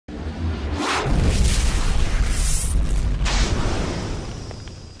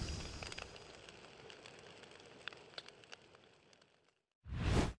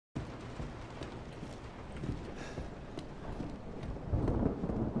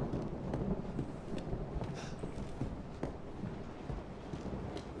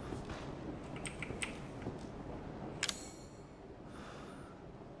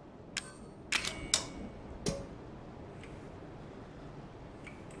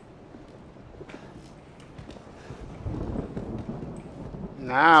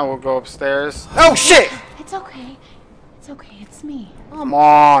Now we'll go upstairs. Oh shit! It's okay. It's okay. It's me. Come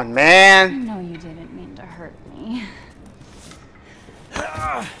on, I man. know you didn't mean to hurt me.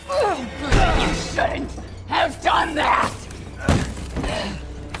 You shouldn't have done that!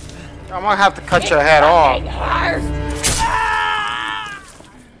 I'm gonna have to cut your head off. Hurt.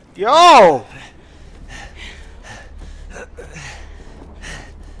 Yo!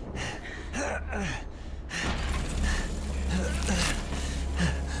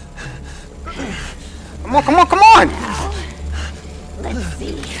 Come on, come on, come on! Let's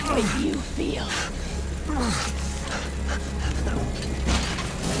see how you feel.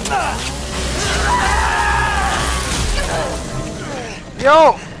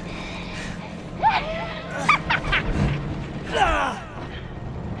 Yo!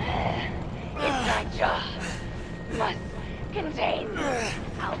 Inside jaw must contain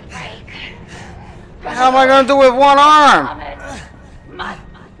outbreak. How am I gonna do with one arm? Vomit must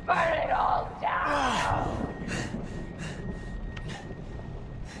burn it all down.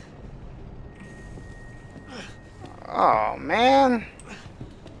 Oh man.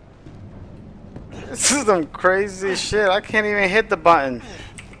 This is some crazy shit. I can't even hit the button.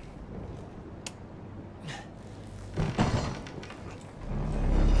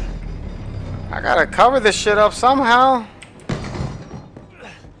 I gotta cover this shit up somehow.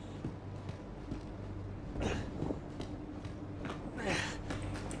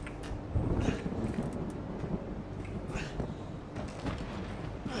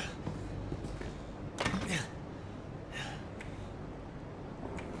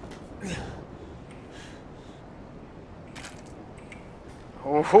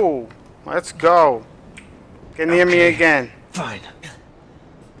 Oh, let's go. Get near me again. Fine.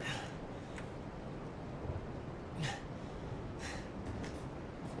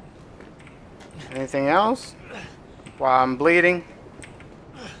 Anything else? While I'm bleeding.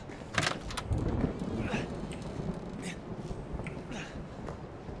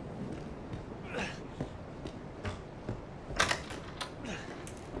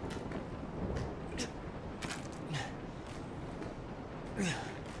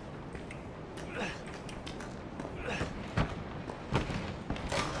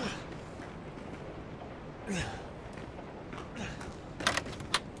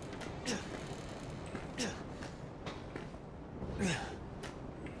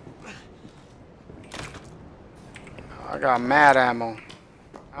 I got mad ammo.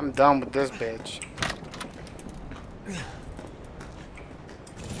 I'm done with this bitch.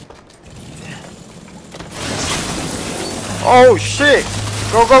 Oh shit!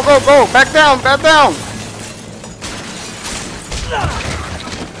 Go, go, go, go! Back down, back down!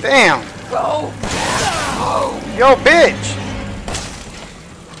 Damn! Go. Yo, bitch!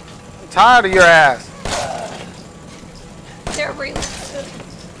 I'm tired of your ass. They're really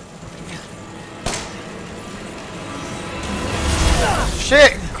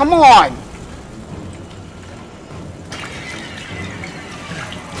Shit! Come on!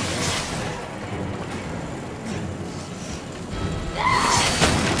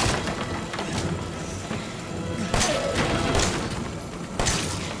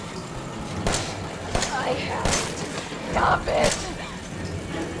 I have to stop it.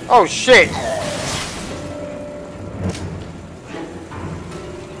 Oh shit!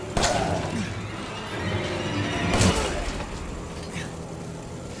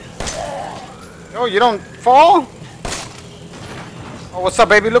 Oh, you don't fall? Oh, what's up,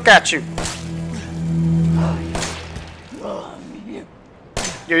 baby? Look at you.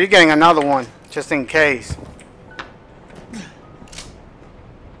 Yo, you're getting another one, just in case.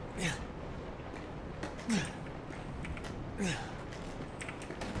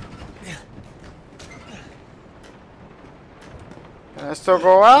 Can I still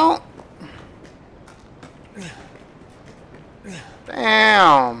go out?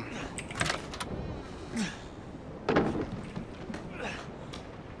 Damn.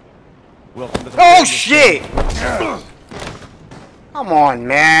 Welcome to the Oh shit! Come on,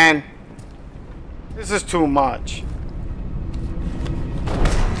 man. This is too much.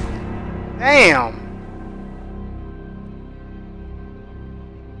 Damn.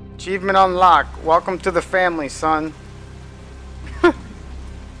 Achievement unlocked. Welcome to the family, son.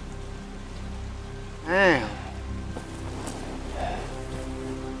 Damn.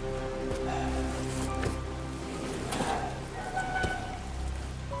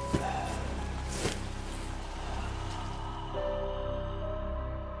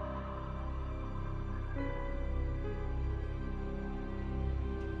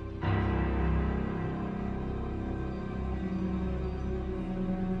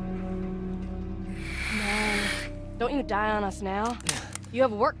 Don't you die on us now? You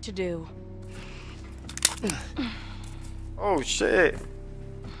have work to do. Oh shit.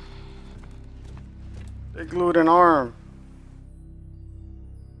 They glued an arm.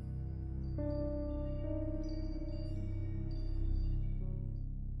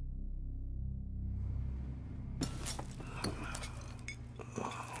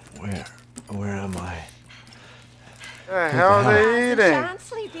 Where am I? The hell are they eating? Down,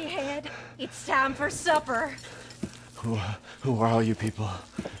 sleepyhead. It's time for supper. Who are all you people?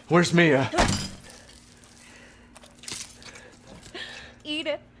 Where's Mia? Eat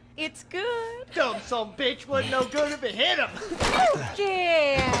it. It's good. Dumb some bitch wasn't no good if it hit him.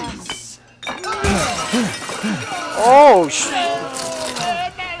 Yes. Oh shit.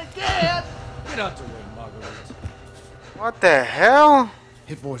 Man, not again. Get out the way, Marguerite. What the hell?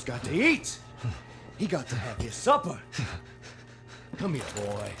 Hit boy's got to eat. He got to have his supper. Come here,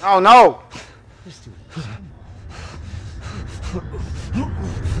 boy. Oh no. Let's do this. Shit,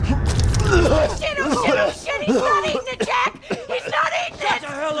 oh shit, oh shit. He's not eating it, Jack. He's not eating it. Get the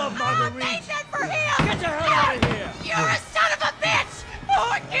hell up, Marguerite. Make that for him. Get the hell out of here. You're a son of a bitch. Oh,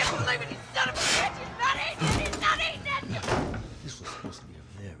 I can't believe it. You son of a bitch. He's not eating it. He's not eating it. This was supposed to be a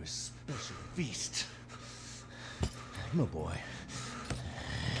very special feast. Come on, boy.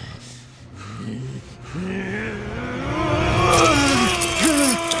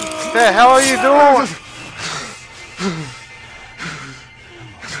 What the hell are you doing?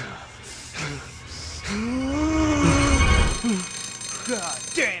 God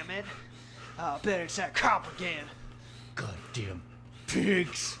damn it. I bet it's that cop again. Goddamn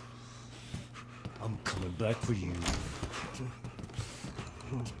pigs. I'm coming back for you.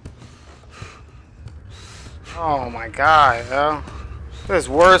 Oh my god, yo. This is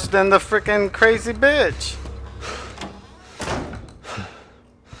worse than the freaking crazy bitch.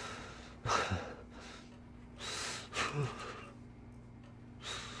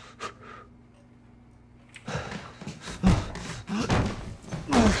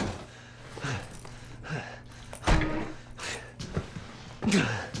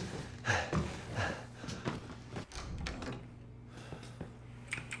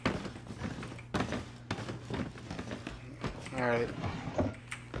 Alright.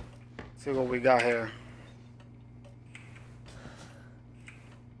 See what we got here.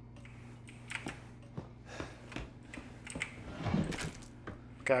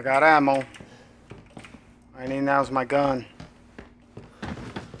 Okay, I got ammo. All I need now is my gun.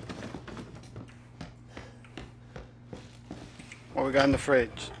 What we got in the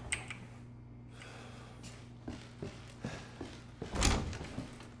fridge?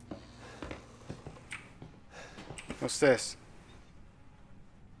 What's this?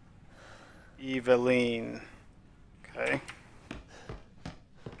 Eveline. Okay.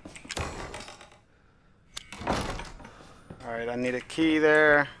 Alright, I need a key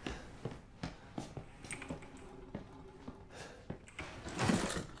there.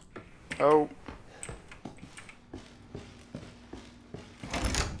 Oh.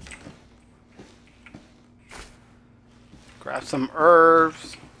 Grab some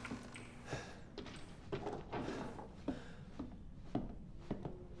herbs.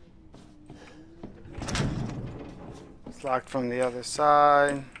 It's locked from the other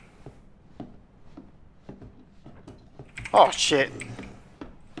side. Oh shit.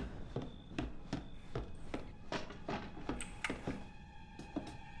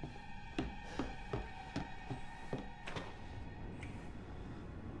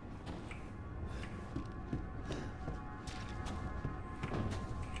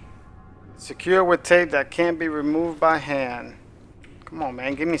 Secure with tape that can't be removed by hand. Come on,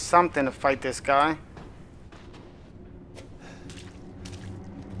 man. Give me something to fight this guy.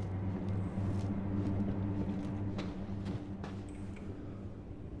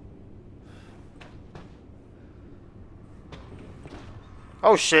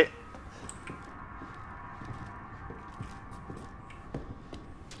 Oh shit.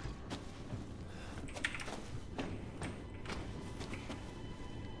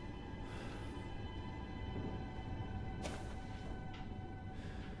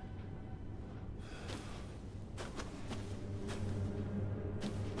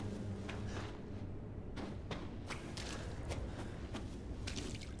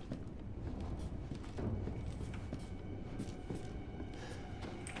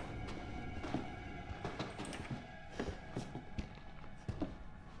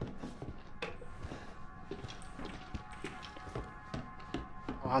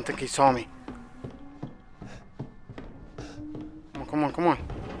 I don't think he saw me. Come on, come on, come on.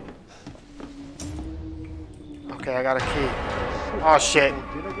 Okay, I got a key. Oh shit.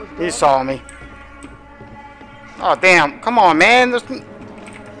 He saw me. Oh damn. Come on, man.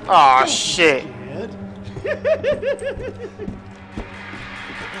 Oh shit.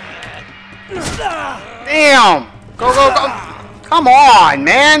 Damn! Go, go, go! Come on,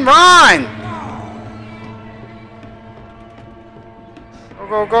 man, run! Go,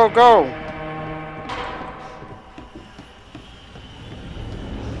 go, go, go!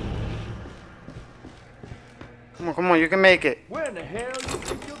 Come on, you can make it. Where in the hell you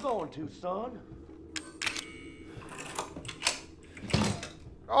think you're going to, son?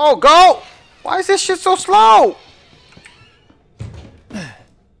 Oh, go! Why is this shit so slow?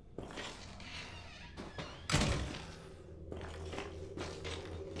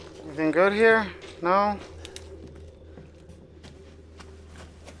 Anything good here? No?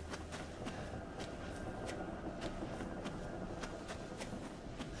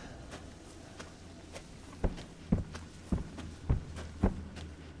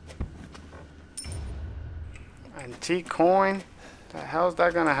 Antique coin? The hell's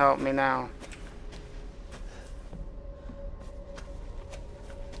that gonna help me now?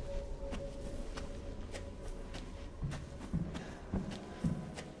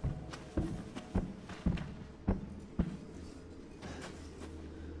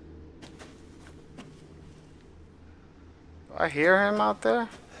 Do I hear him out there?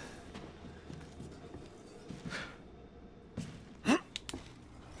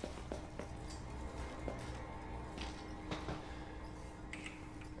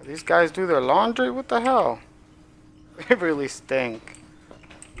 These guys do their laundry? What the hell? They really stink.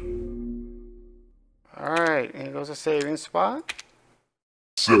 Alright, here goes a saving spot.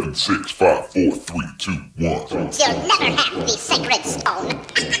 7, 6, 5, 4, 3, 2, 1. You'll never have the sacred stone.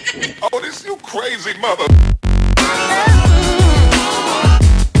 Oh, this you crazy mother.